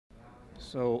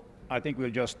So I think we'll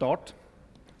just start.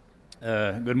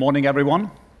 Good morning,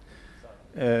 everyone.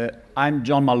 I'm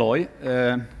John Maloy,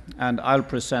 and I'll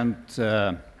present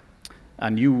a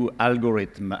new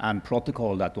algorithm and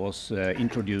protocol that was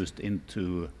introduced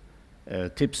into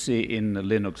TIPC in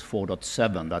Linux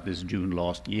 4.7, that is June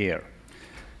last year.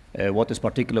 What is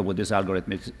particular with this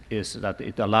algorithm is that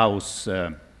it allows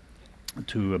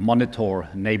to monitor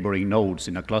neighboring nodes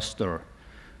in a cluster.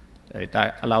 It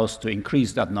allows to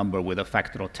increase that number with a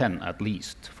factor of 10 at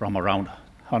least, from around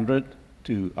 100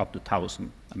 to up to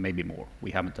 1,000, and maybe more. We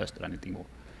haven't tested anything more.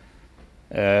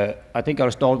 I think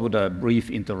I'll start with a brief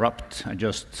interrupt and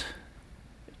just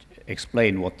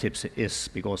explain what TIPC is,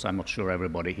 because I'm not sure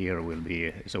everybody here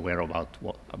is aware about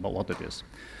what it is.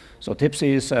 So TIPC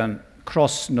is a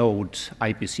cross-node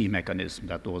IPC mechanism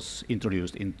that was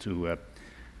introduced into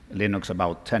Linux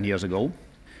about 10 years ago.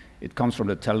 It comes from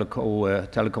the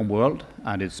telecom world,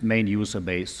 and its main user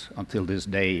base until this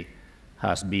day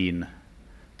has been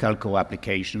telco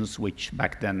applications, which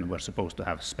back then were supposed to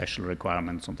have special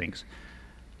requirements on things.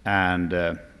 And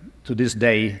to this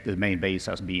day, the main base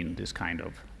has been this kind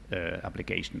of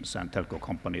applications and telco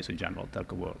companies in general,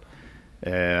 telco world.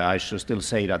 I should still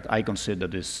say that I consider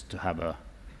this to have a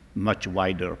much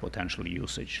wider potential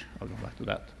usage. I'll go back to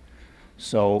that.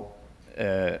 So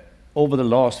over the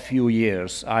last few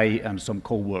years, I and some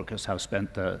co-workers have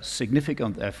spent a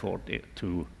significant effort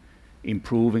to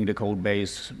improving the code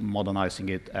base, modernizing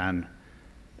it, and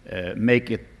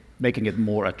making it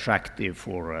more attractive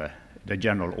for the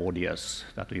general audience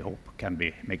that we hope can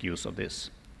make use of this.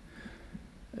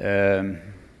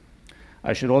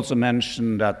 I should also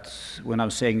mention that when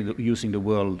I'm saying using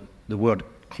the word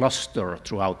cluster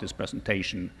throughout this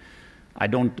presentation, I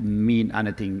don't mean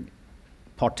anything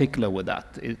particular with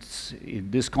that.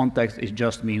 In this context, it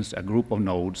just means a group of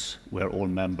nodes where all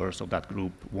members of that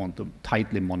group want to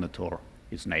tightly monitor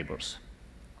its neighbors.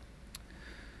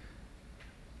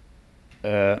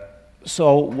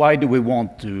 So why do we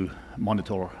want to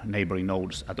monitor neighboring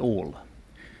nodes at all?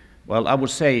 Well, I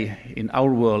would say in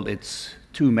our world it's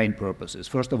two main purposes.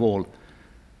 First of all,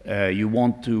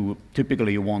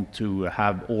 typically you want to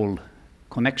have all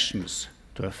connections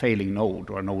to a failing node,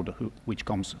 or a node which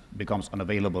becomes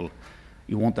unavailable.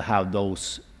 You want to have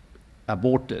those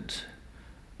aborted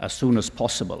as soon as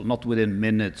possible, not within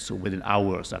minutes or within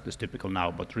hours, that is typical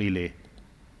now, but really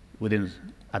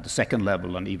at the second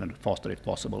level and even faster if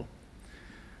possible.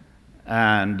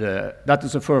 And that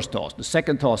is the first task. The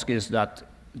second task is that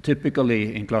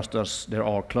typically in clusters there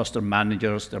are cluster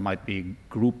managers, there might be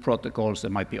group protocols, there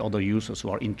might be other users who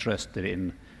are interested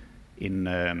in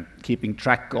keeping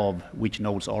track of which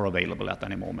nodes are available at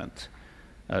any moment.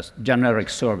 As generic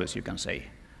service, you can say.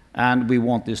 And we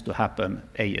want this to happen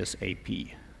ASAP,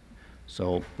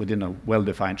 so within a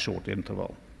well-defined short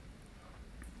interval.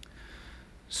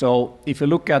 So if you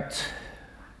look at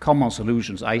common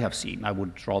solutions I have seen, I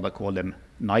would rather call them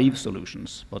naive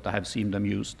solutions, but I have seen them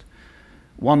used.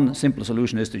 One simple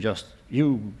solution is to just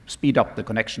speed up the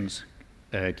connections,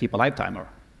 keep a live timer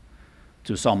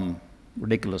to some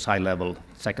ridiculous high level,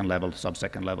 second level,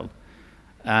 sub-second level.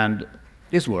 And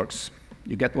this works.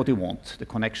 You get what you want. The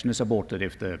connection is aborted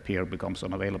if the peer becomes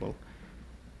unavailable.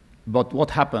 But what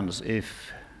happens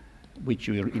if, which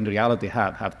you in reality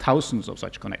have thousands of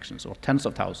such connections, or tens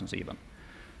of thousands even?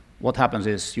 What happens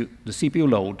is the CPU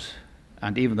load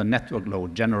and even the network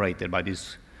load generated by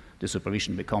this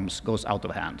supervision goes out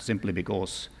of hand, simply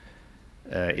because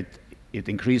it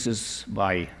increases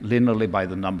linearly by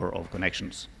the number of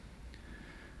connections.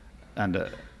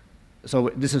 And so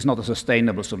this is not a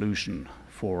sustainable solution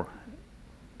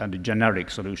and a generic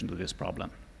solution to this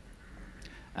problem.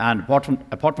 And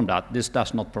apart from that, this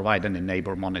does not provide any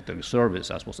neighbor monitoring service,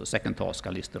 as was the second task I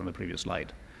listed on the previous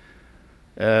slide.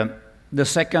 The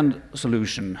second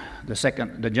solution,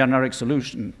 the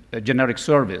generic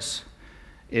service,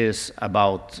 is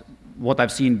about what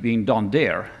I've seen being done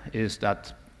there is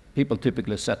that people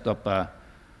typically set up a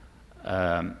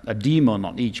daemon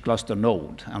on each cluster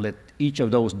node and let each of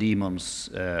those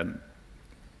daemons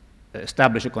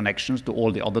establish a connections to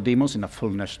all the other daemons in a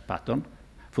full mesh pattern,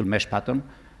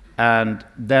 and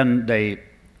then they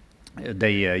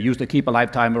use the keep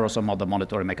alive timer or some other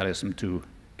monitoring mechanism to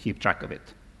keep track of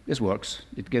it. This works.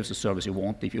 It gives the service you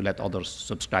want if you let others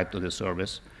subscribe to this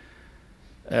service.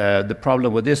 The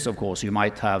problem with this, of course, you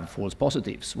might have false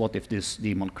positives. What if this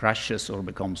daemon crashes or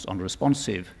becomes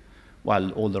unresponsive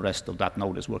while all the rest of that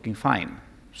node is working fine?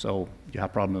 So you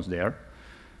have problems there.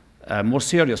 A more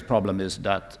serious problem is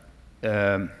that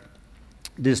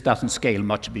this doesn't scale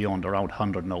much beyond around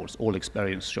 100 nodes. All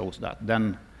experience shows that.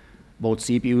 Then both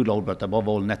CPU load, but above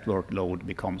all network load,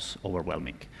 becomes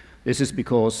overwhelming. This is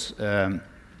because the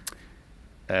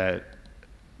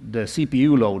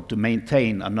CPU load to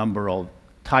maintain a number of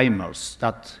timers,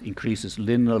 that increases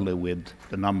linearly with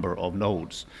the number of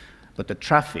nodes. But the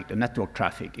traffic, the network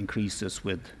traffic, increases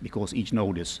because each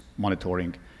node is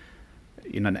monitoring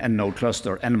in an n-node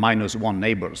cluster, n-1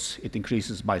 neighbors. It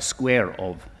increases by square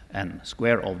of n,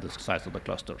 square of the size of the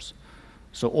clusters.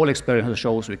 So all experience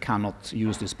shows we cannot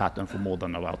use this pattern for more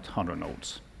than about 100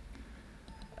 nodes.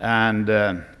 And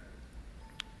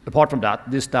apart from that,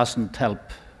 this doesn't help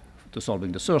to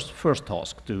solving the first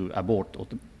task, to abort or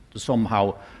to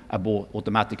somehow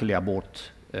automatically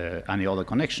abort any other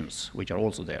connections, which are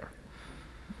also there.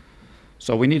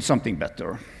 So we need something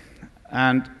better.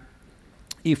 And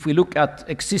if we look at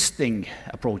existing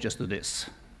approaches to this,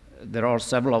 there are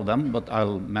several of them, but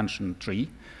I'll mention 3.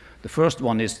 The first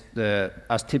one is,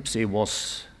 as TIPC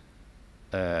was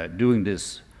doing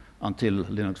this until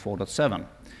Linux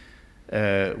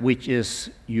 4.7, which is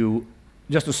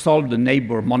just to solve the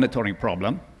neighbor monitoring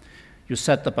problem, you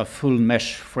set up a full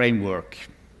mesh framework,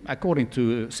 according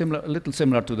to a little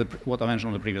similar to what I mentioned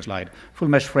on the previous slide. Full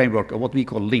mesh framework of what we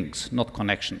call links, not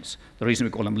connections. The reason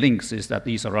we call them links is that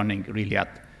these are running really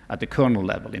at the kernel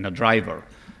level in a driver,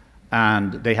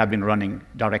 and they have been running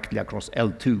directly across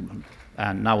L2,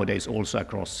 and nowadays also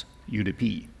across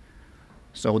UDP.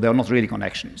 So they're not really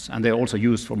connections, and they're also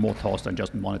used for more tasks than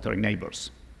just monitoring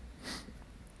neighbors.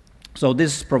 So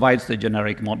this provides the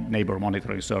generic neighbor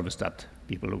monitoring service that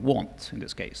people want in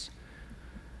this case.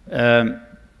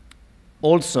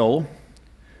 Also,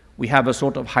 we have a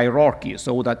sort of hierarchy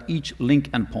so that each link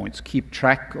endpoints keep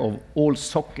track of all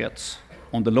sockets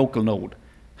on the local node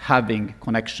having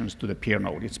connections to the peer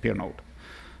node, its peer node.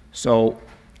 So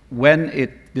when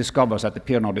it discovers that the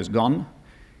peer node is gone,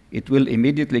 it will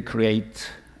immediately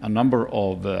create a number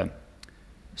of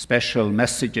special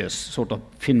messages, sort of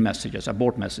fin messages,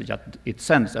 abort message that it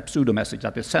sends, a pseudo message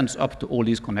that it sends up to all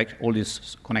these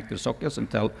connected sockets and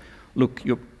tell, look,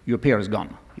 your peer is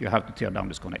gone. You have to tear down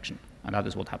this connection. And that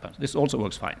is what happens. This also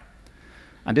works fine.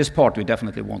 And this part we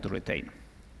definitely want to retain.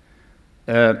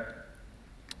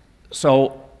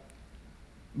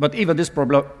 But even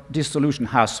this solution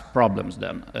has problems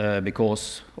then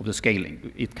because of the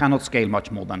scaling. It cannot scale much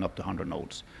more than up to 100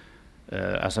 nodes.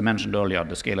 As I mentioned earlier,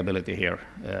 the scalability here,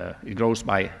 it grows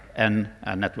by n,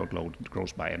 and network load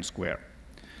grows by n squared.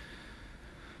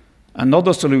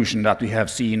 Another solution that we have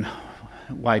seen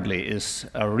widely is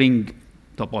a ring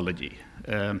topology.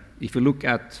 If you look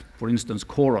at, for instance,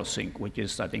 CoroSync, which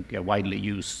is, I think, a widely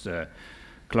used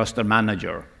cluster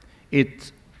manager,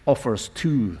 it offers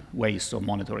 2 ways of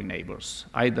monitoring neighbors.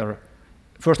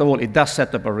 First of all, it does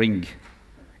set up a ring.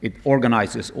 It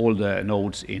organizes all the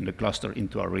nodes in the cluster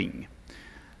into a ring.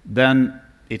 Then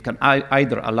it can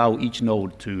either allow each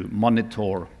node to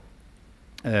monitor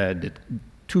the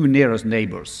 2 nearest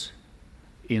neighbors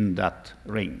in that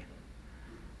ring,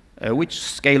 which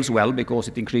scales well because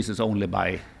it increases only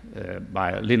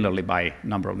linearly by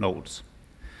number of nodes.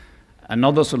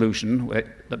 Another solution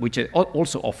which I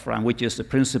also offer, and which is the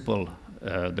principal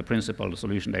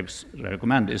solution they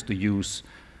recommend, is to use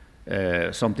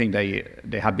something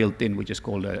they have built in, which is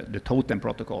called the totem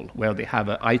protocol, where they have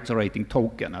an iterating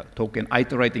token, a token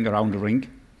iterating around the ring,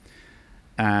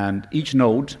 and each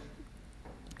node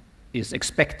is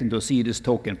expecting to see this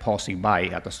token passing by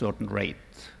at a certain rate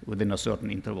within a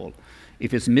certain interval.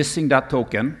 If it's missing that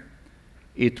token,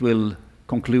 it will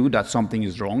conclude that something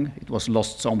is wrong. It was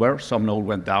lost somewhere, some node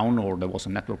went down, or there was a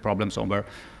network problem somewhere.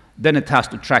 Then it has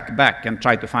to track back and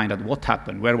try to find out what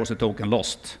happened, where was the token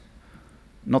lost.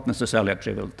 Not necessarily a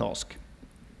trivial task.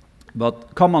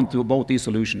 But common to both these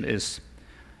solutions is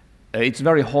it's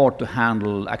very hard to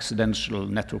handle accidental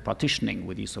network partitioning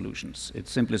with these solutions.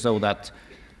 It's simply so that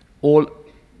for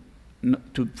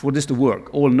this to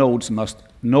work, all nodes must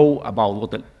know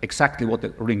about exactly what the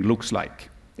ring looks like.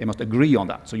 They must agree on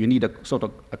that. So you need a sort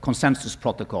of a consensus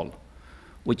protocol,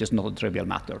 which is not a trivial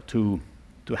matter, to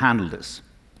handle this.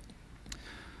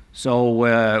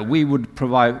 So we would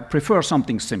prefer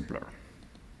something simpler.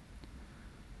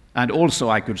 And also,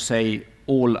 I could say,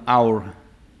 all our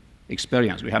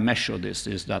experience, we have measured this,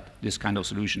 is that this kind of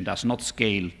solution does not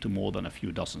scale to more than a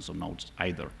few dozens of nodes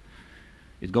either.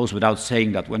 It goes without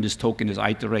saying that when this token is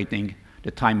iterating,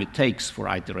 the time it takes for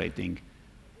iterating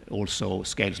also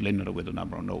scales linearly with the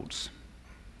number of nodes,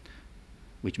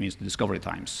 which means the discovery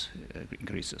times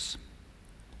increases.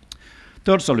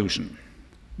 Third solution,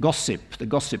 gossip, the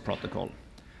gossip protocol.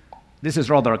 This is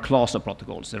rather a class of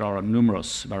protocols. There are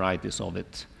numerous varieties of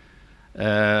it.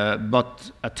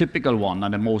 But a typical one,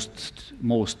 and the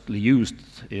mostly used,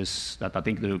 is that I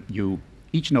think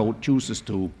each node chooses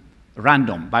to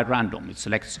by random. It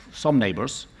selects some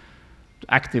neighbors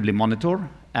to actively monitor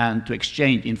and to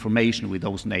exchange information with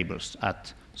those neighbors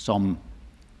at some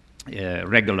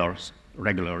regular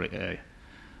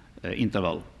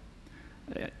interval.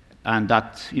 And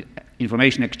that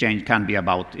information exchange can be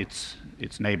about its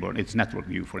neighbor, its network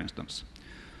view, for instance.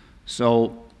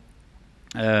 So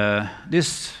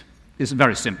this is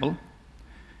very simple.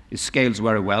 It scales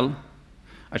very well.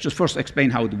 I should first explain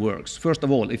how it works. First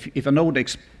of all, if a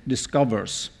node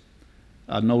discovers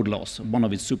a node loss, one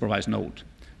of its supervised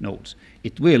nodes,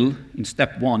 it will, in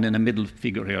step 1 in the middle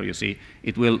figure here, you see,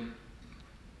 it will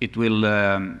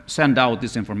send out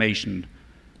this information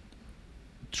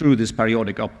through this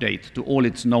periodic update to all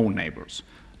its known neighbors.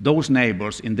 Those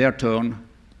neighbors, in their turn,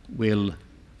 will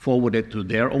forward it to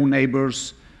their own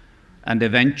neighbors, and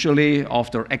eventually,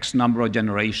 after X number of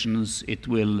generations, it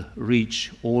will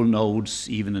reach all nodes,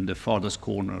 even in the farthest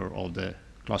corner of the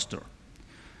cluster.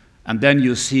 And then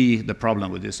you see the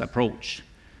problem with this approach.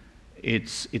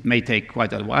 It may take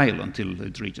quite a while until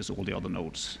it reaches all the other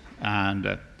nodes.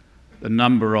 And the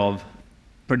number of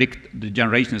the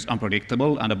generation is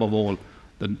unpredictable, and above all,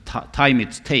 the time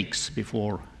it takes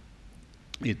before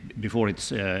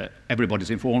everybody's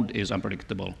informed is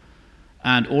unpredictable.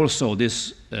 And also,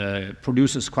 this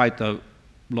produces quite a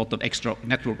lot of extra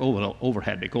network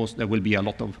overhead, because there will be a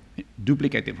lot of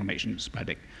duplicate information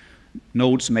spreading.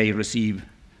 Nodes may receive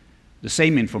the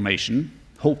same information,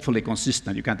 hopefully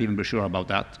consistent, you can't even be sure about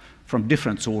that, from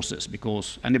different sources,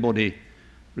 because anybody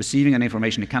receiving an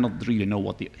information, he cannot really know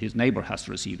what his neighbor has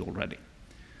received already.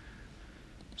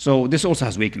 So this also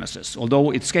has weaknesses. Although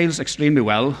it scales extremely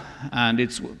well and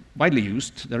it's widely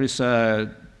used, there is a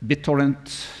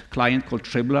BitTorrent client called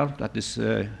Tribler that is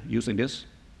using this.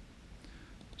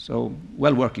 So,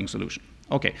 well-working solution.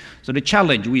 Okay, so the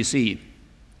challenge we see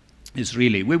is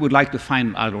really, we would like to find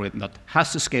an algorithm that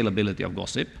has the scalability of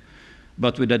gossip,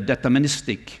 but with a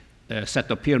deterministic set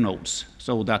of peer nodes,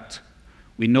 so that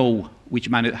we know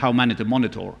how many to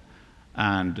monitor.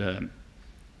 And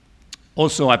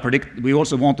also, we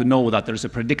also want to know that there is a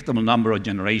predictable number of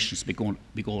generations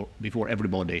before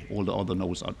everybody, all the other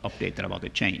nodes are updated about the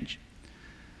change.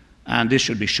 And this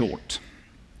should be short.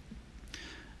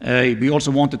 We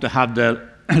also wanted to have the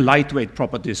lightweight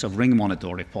properties of ring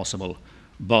monitor, if possible,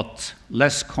 but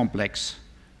less complex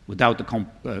without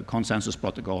the consensus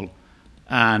protocol,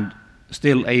 and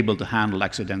still able to handle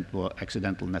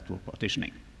accidental network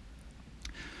partitioning.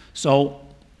 So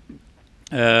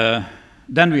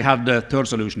then we have the third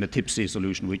solution, the TIPC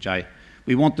solution, which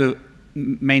we want to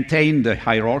maintain the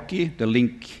hierarchy, the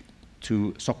link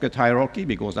to socket hierarchy,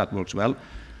 because that works well.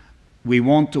 We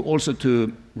want to also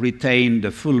to retain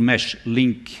the full mesh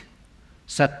link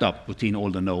setup between all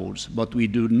the nodes, but we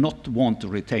do not want to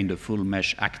retain the full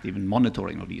mesh active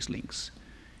monitoring of these links.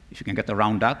 If you can get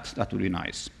around that, that would be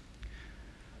nice.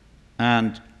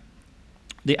 And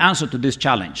the answer to this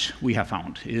challenge we have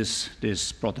found is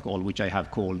this protocol, which I have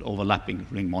called overlapping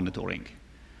ring monitoring.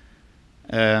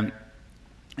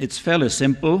 It's fairly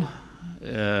simple.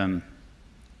 If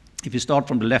you start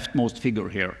from the leftmost figure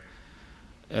here,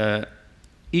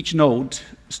 each node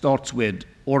starts with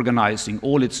organizing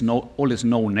all its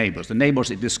known neighbors, the neighbors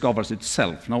it discovers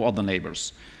itself, no other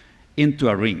neighbors, into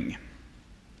a ring,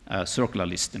 a circular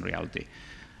list in reality.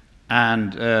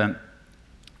 And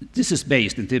this is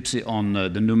based in TIPC on the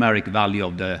numeric value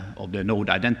of the node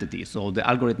identity. So the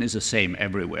algorithm is the same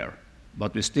everywhere,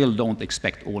 but we still don't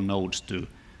expect all nodes to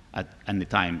at any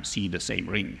time see the same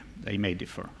ring. They may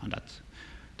differ, and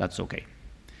that's okay.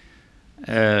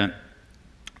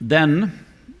 Then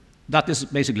that is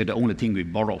basically the only thing we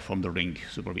borrow from the ring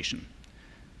supervision.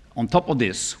 On top of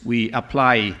this, we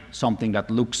apply something that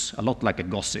looks a lot like a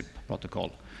gossip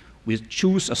protocol. We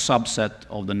choose a subset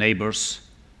of the neighbors.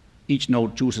 Each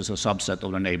node chooses a subset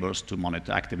of the neighbors to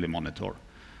actively monitor.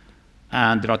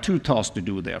 And there are two tasks to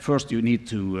do there. First, you need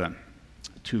to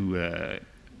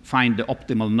find the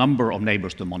optimal number of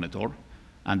neighbors to monitor,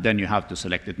 and then you have to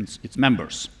select its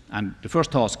members. And the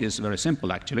first task is very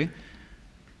simple, actually.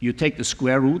 You take the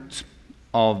square root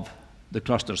of the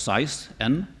cluster size,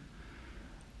 n,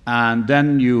 and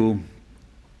then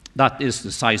that is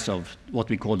the size of what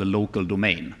we call the local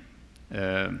domain.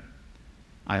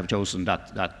 I have chosen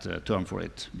that term for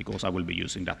it because I will be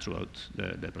using that throughout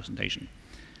the presentation.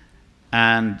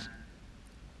 And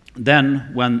then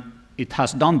when it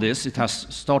has done this, it has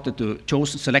started to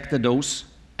selected those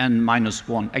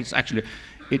n-1. It's actually,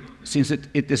 since it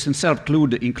is itself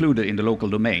included in the local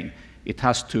domain, it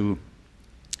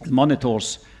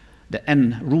monitors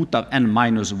the root of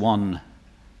n-1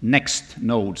 next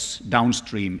nodes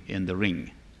downstream in the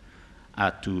ring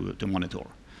to monitor.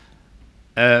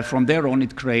 From there on,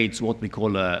 it creates what we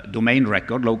call a domain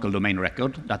record, local domain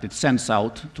record, that it sends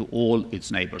out to all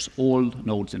its neighbors, all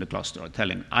nodes in the cluster,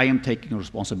 telling, I am taking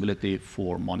responsibility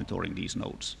for monitoring these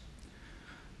nodes.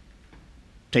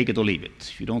 Take it or leave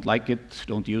it. If you don't like it,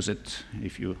 don't use it.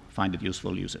 If you find it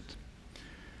useful, use it.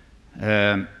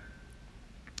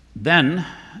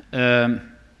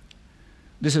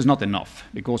 This is not enough,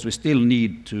 because we still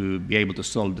need to be able to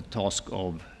solve the task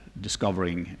of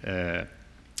discovering a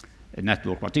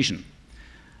network partition.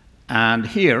 And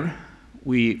here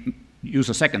we use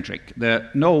a second trick. The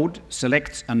node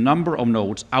selects a number of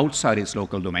nodes outside its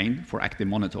local domain for active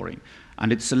monitoring,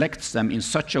 and it selects them in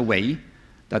such a way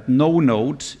that no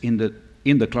node in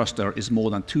the cluster is more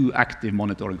than 2 active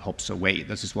monitoring hops away.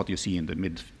 This is what you see in the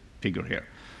mid figure here.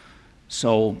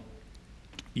 So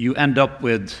you end up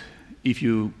with, if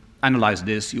you analyze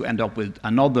this, you end up with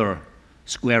another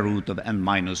square root of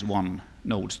n-1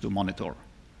 nodes to monitor.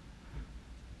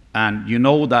 And you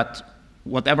know that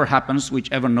whatever happens,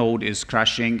 whichever node is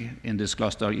crashing in this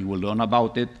cluster, you will learn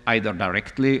about it either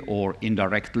directly or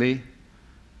indirectly,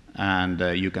 and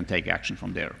you can take action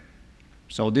from there.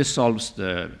 So this solves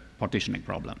the partitioning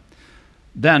problem.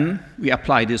 Then we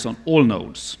apply this on all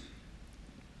nodes.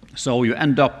 So you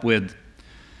end up with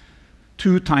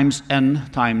 2 times n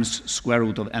times square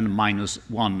root of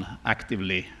n-1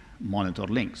 actively monitored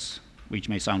links, which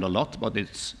may sound a lot, but it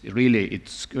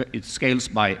scales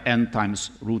by n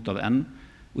times root of n,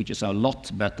 which is a lot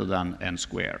better than n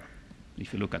squared,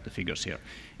 if you look at the figures here.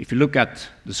 If you look at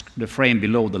the frame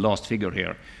below the last figure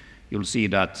here, you'll see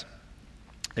that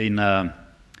in a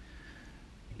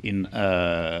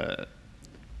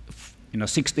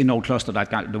 60-node cluster, like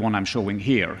the one I'm showing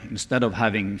here, instead of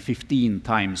having 15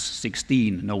 times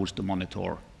 16 nodes to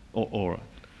monitor, or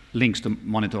links to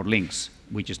monitor links,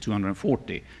 which is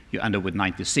 240, you end up with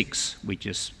 96, which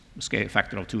is a scale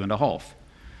factor of 2.5.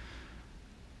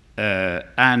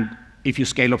 And if you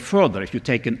scale up further, if you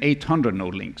take an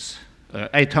 800-node links,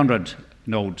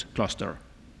 800-node cluster,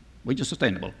 which is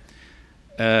sustainable,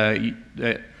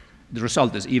 the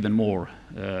result is even more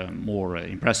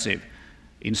impressive.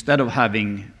 Instead of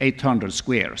having 800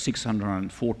 square,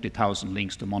 640,000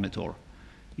 links to monitor,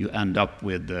 you end up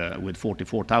with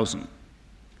 44,000.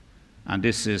 And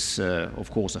this is,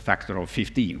 of course, a factor of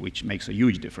 15, which makes a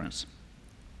huge difference.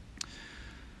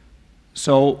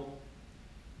 So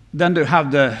then you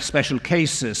have the special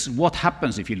cases. What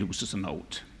happens if you lose a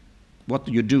node? What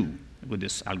do you do with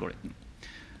this algorithm?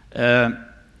 There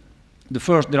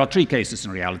are 3 cases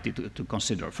in reality to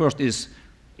consider. First is,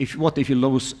 what if you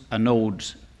lose a node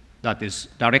that is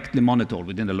directly monitored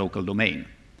within the local domain?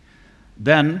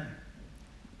 Then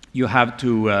you have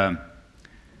to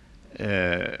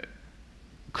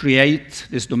create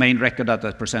this domain record that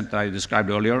I described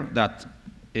earlier that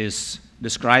is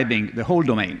describing the whole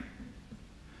domain.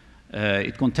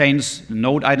 It contains the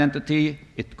node identity.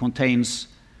 It contains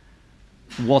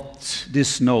what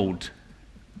this node,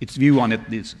 its view on it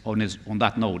is on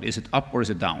that node. Is it up or is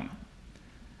it down?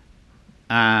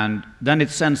 And then it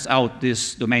sends out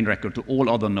this domain record to all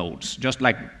other nodes. Just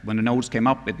like when the nodes came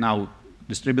up, it now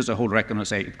distributes a whole record and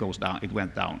say it goes down, it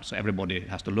went down. So everybody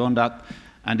has to learn that,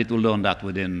 and it will learn that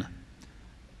within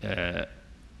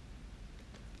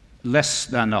less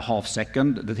than a half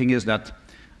second. The thing is that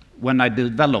when I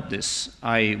developed this,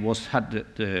 I had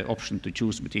the option to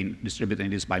choose between distributing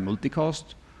this by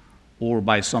multicast or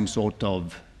by some sort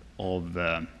of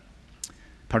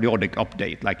periodic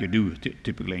update, like you do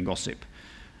typically in Gossip.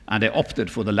 And I opted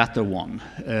for the latter one,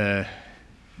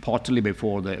 partly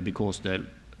because the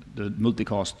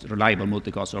reliable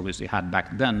multicast service we had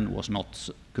back then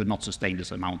could not sustain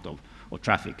this amount of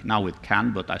traffic. Now it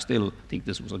can, but I still think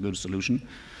this was a good solution.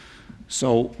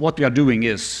 So what we are doing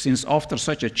is, since after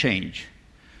such a change,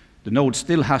 the node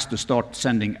still has to start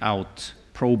sending out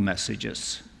probe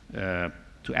messages to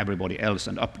everybody else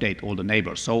and update all the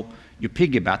neighbors. So you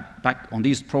piggyback back on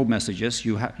these probe messages,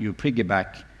 you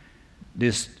piggyback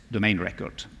this domain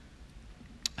record.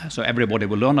 So everybody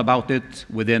will learn about it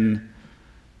within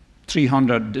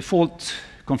 300. Default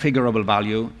configurable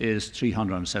value is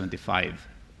 375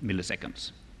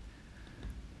 milliseconds.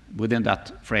 Within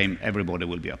that frame, everybody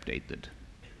will be updated.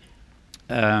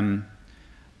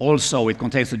 Also, it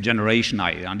contains a generation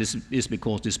ID, and this is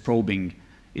because this probing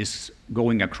is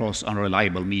going across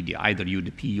unreliable media, either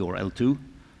UDP or L2,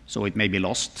 so it may be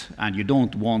lost, and you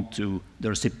don't want the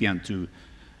recipient to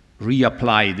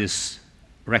reapply this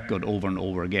record over and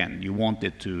over again. You want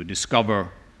it to discover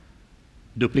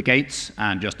duplicates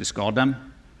and just discard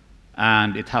them,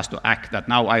 and it has to act that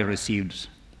now I have received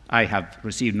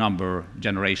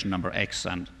generation number X,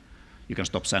 and you can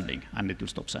stop sending, and it will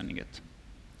stop sending it.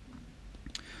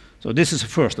 So this is the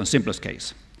first and simplest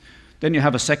case. Then you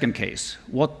have a second case.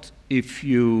 What if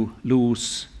you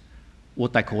lose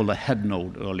what I call a head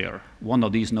node earlier? One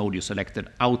of these nodes you selected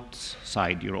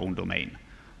outside your own domain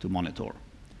to monitor.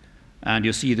 And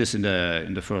you see this in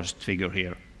the first figure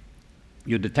here.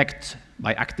 You detect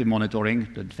by active monitoring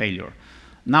the failure.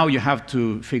 Now you have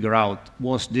to figure out,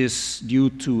 was this due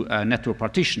to a network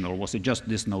partition, or was it just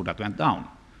this node that went down?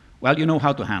 Well, you know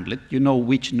how to handle it. You know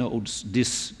which nodes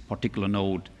this particular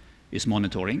node is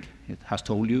monitoring. It has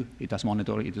told you it has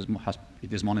monitoring,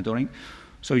 it is monitoring.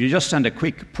 So you just send a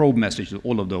quick probe message to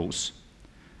all of those.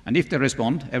 And if they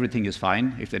respond, everything is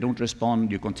fine. If they don't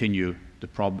respond, you continue the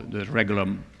regular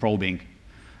probing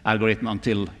algorithm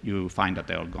until you find that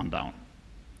they are gone down.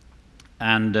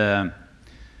 And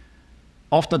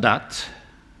after that,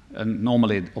 and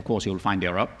normally, of course, you'll find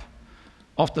they're up.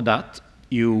 After that,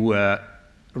 you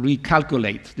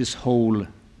recalculate this whole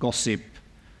gossip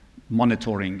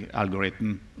monitoring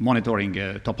algorithm, monitoring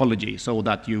topology, so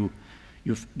that you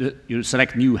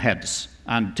select new heads.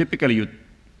 And typically,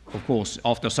 of course,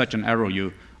 after such an error,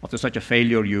 after such a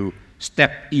failure, you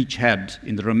step each head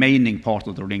in the remaining part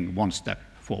of the ring one step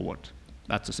forward.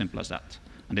 That's as simple as that.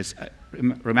 And this,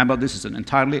 remember, this is an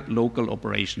entirely local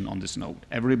operation on this node.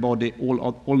 Everybody,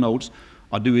 all nodes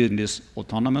are doing this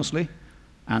autonomously,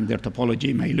 and their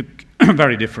topology may look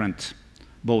very different.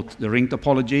 Both the ring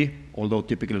topology, although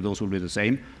typically those will be the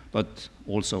same, but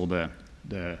also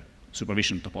the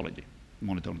supervision topology,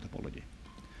 monitoring topology.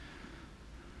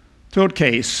 Third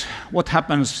case, what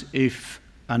happens if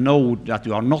a node that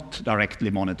you are not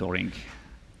directly monitoring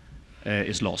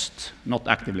is lost, not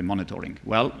actively monitoring?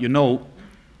 Well, you know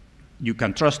you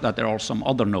can trust that there are some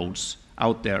other nodes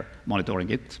out there monitoring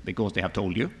it because they have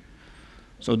told you.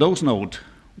 So those nodes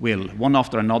will, one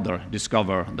after another,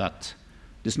 discover that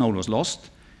this node was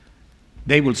lost.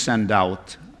 They will send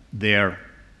out their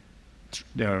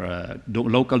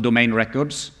local domain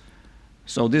records.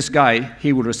 So this guy,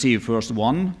 he will receive first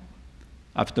one.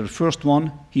 After the first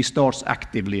one, he starts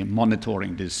actively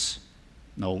monitoring this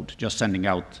node, just sending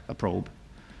out a probe.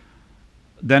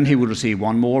 Then he will receive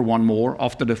one more.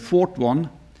 After the fourth one,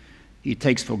 he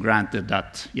takes for granted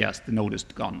that, yes, the node is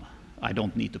gone. I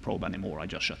don't need to probe anymore. I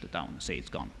just shut it down and say it's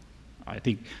gone. I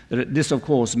think this, of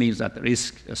course, means that there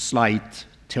is a slight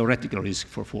theoretical risk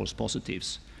for false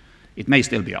positives. It may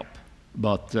still be up,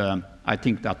 but I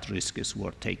think that risk is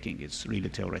worth taking. It's really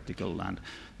theoretical, and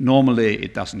normally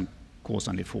it doesn't cause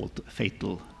any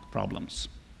fatal problems.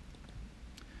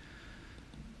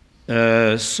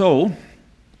 So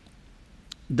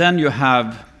then you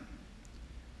have,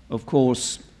 of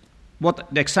course,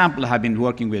 what the example I have been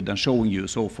working with and showing you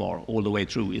so far all the way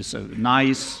through is a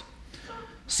nice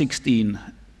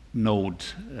 16-node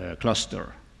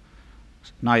cluster.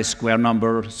 Nice square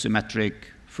number, symmetric,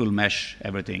 full mesh,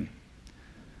 everything.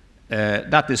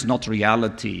 That is not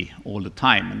reality all the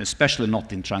time, and especially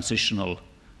not in transitional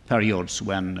periods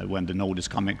when the node is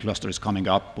coming, cluster is coming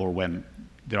up, or when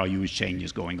there are huge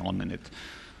changes going on in it.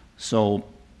 So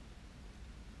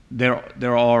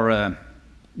there are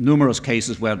numerous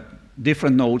cases where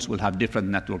different nodes will have different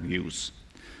network views,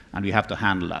 and we have to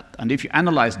handle that. And if you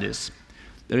analyze this,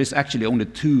 there is actually only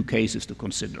two cases to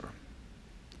consider.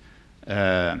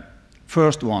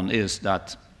 First one is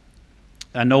that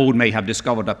a node may have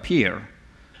discovered a peer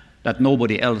that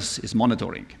nobody else is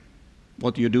monitoring.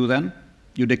 What do you do then?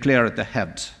 You declare it a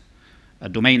head, a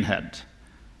domain head,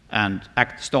 and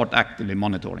start actively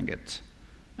monitoring it.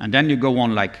 And then you go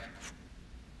on like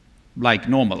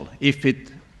normal. If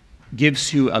it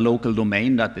gives you a local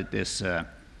domain that it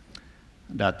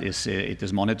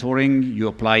is monitoring, you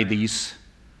apply these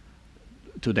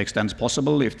to the extent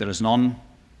possible. If there is none,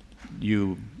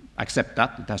 you accept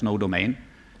that it has no domain.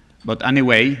 But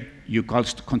anyway, you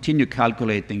continue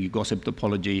calculating your gossip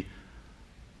topology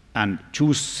and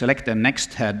select the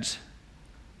next head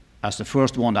as the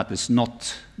first one that is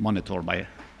not monitored by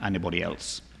anybody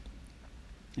else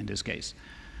in this case.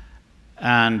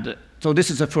 And so this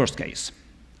is the first case.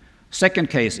 Second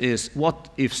case is, what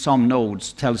if some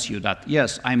nodes tells you that,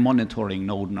 yes, I'm monitoring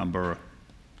node number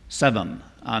 7,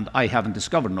 and I haven't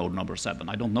discovered node number 7.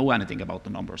 I don't know anything about the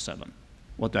number 7.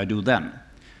 What do I do then?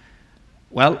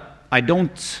 Well, I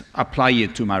don't apply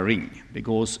it to my ring,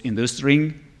 because in this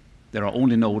ring, there are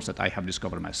only nodes that I have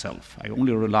discovered myself. I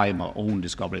only rely on my own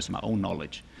discoveries, my own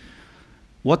knowledge.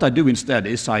 What I do instead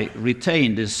is I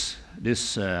retain this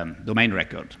domain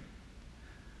record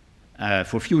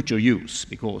for future use,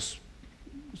 because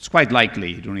it's quite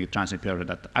likely during a transit period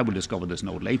that I will discover this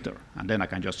node later, and then I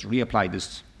can just reapply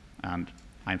this, and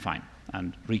I'm fine,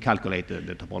 and recalculate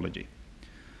the topology.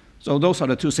 So those are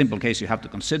the two simple cases you have to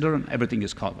consider, and everything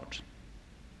is covered.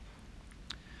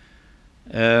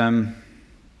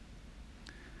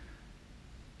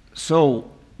 So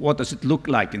what does it look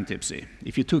like in TIPC?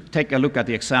 If you take a look at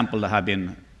the example that I have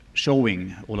been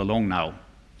showing all along now,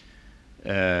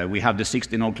 we have the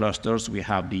 60 node clusters, we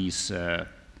have these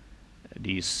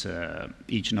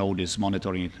each node is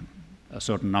monitoring a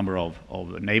certain number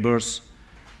of neighbors.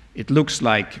 It looks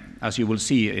like, as you will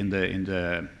see in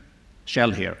the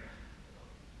shell here,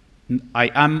 I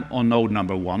am on node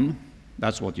number 1.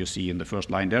 That's what you see in the first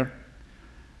line there.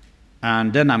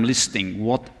 And then I'm listing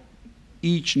what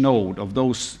each node of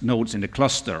those nodes in the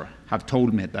cluster have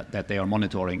told me that they are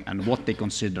monitoring and what they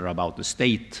consider about the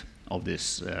state of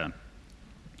this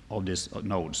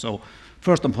node. So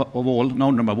first of all,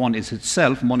 node number 1 is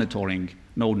itself monitoring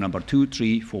node number 2,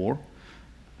 3, 4.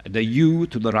 The U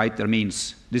to the right there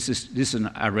means this is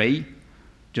an array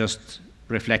just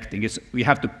reflecting. We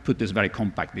have to put this very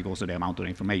compact because of the amount of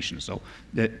information. So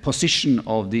the position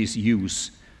of these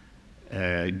U's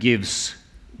gives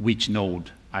which node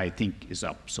I think is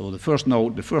up. So the first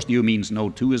U means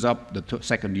node 2 is up, the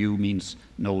second U means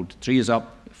node 3 is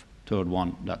up, the third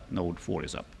one that node 4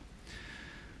 is up.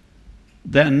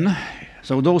 Then,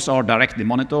 so those are directly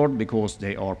monitored because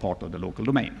they are part of the local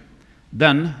domain.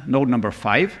 Then node number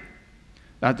 5,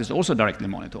 that is also directly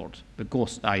monitored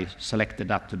because I selected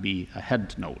that to be a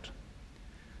head node.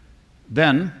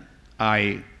 Then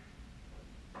I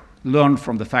learned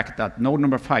from the fact that node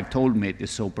number 5 told me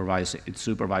it's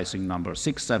supervising number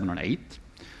 6, 7, and 8.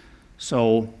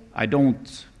 So I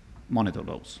don't monitor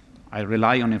those. I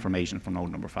rely on information from node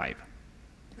number 5.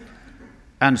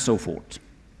 And so forth.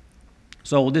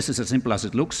 So this is as simple as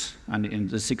it looks, and in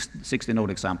the 60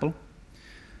 node example.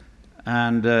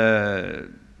 And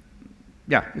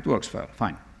yeah, it works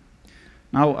fine.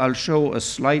 Now I'll show a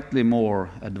slightly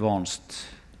more advanced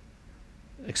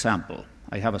example.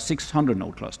 I have a 600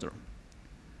 node cluster.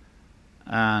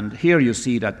 And here you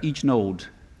see that each node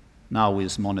now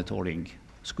is monitoring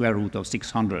square root of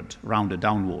 600, rounded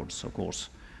downwards, of course.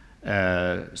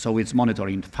 So it's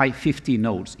monitoring 50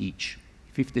 nodes each,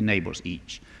 50 neighbors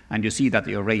each. And you see that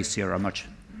the arrays here are much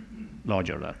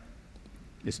larger than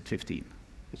this 15.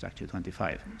 It's actually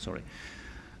 25, sorry.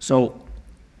 So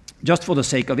just for the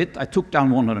sake of it, I took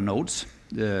down one of the nodes,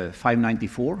 the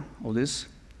 594 of this,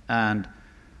 and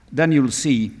then you'll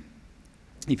see,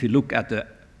 if you look at the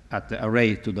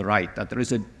array to the right, that there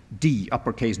is a D,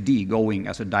 uppercase D, going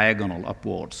as a diagonal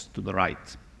upwards to the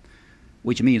right,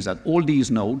 which means that all these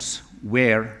nodes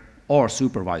are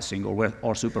supervising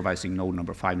node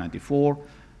number 594,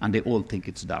 and they all think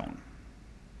it's down.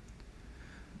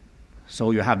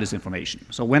 So you have this information.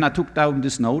 So when I took down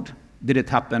this node, did it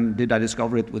happen? Did I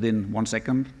discover it within 1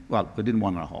 second? Well, within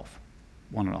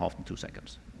 1.5 to 2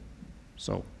 seconds.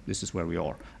 So this is where we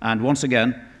are. And once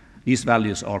again, these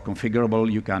values are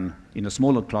configurable. You can, in a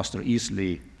smaller cluster,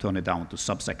 easily turn it down to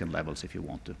sub-second levels if you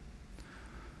want to.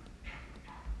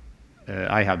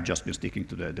 I have just been sticking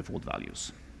to the default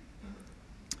values.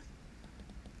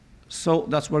 So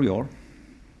that's where we are.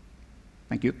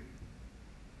 Thank you.